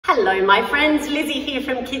Hello my friends, Lizzie here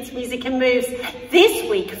from Kids Music and Moves. This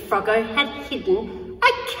week Froggo had hidden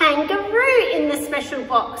a kangaroo in the special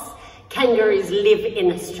box. Kangaroos live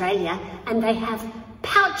in Australia and they have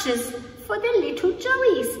pouches for their little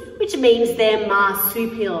joeys, which means they're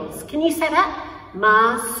marsupials. Can you say that?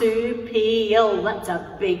 Marsupial. That's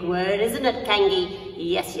a big word, isn't it, Kangi?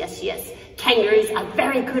 Yes, yes, yes. Kangaroos are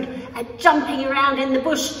very good at jumping around in the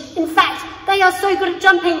bush. In fact, they are so good at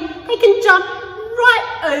jumping, they can jump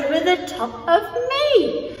right over the top of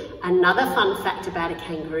me. Another fun fact about a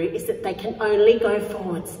kangaroo is that they can only go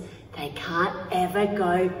forwards. They can't ever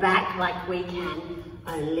go back like we can,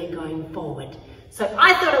 only going forward. So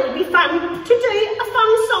I thought it would be fun to do a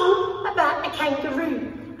fun song about a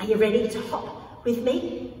kangaroo. Are you ready to hop with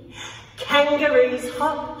me? Kangaroos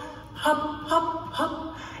hop, hop, hop,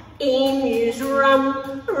 hop. Emus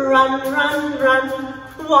run, run, run, run.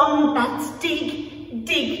 Wombats dig,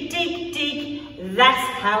 dig, dig, dig. That's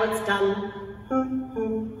how it's done.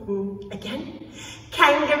 Again.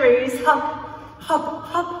 Kangaroos hop, hop,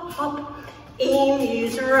 hop, hop.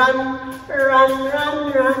 Emus run, run,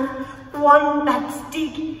 run, run. Wombats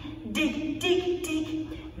dig, dig, dig, dig.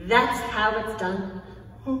 That's how it's done.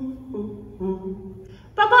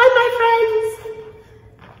 Bye-bye, my friends.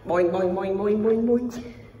 Boing, boing, boing, boing, boing,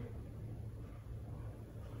 boing.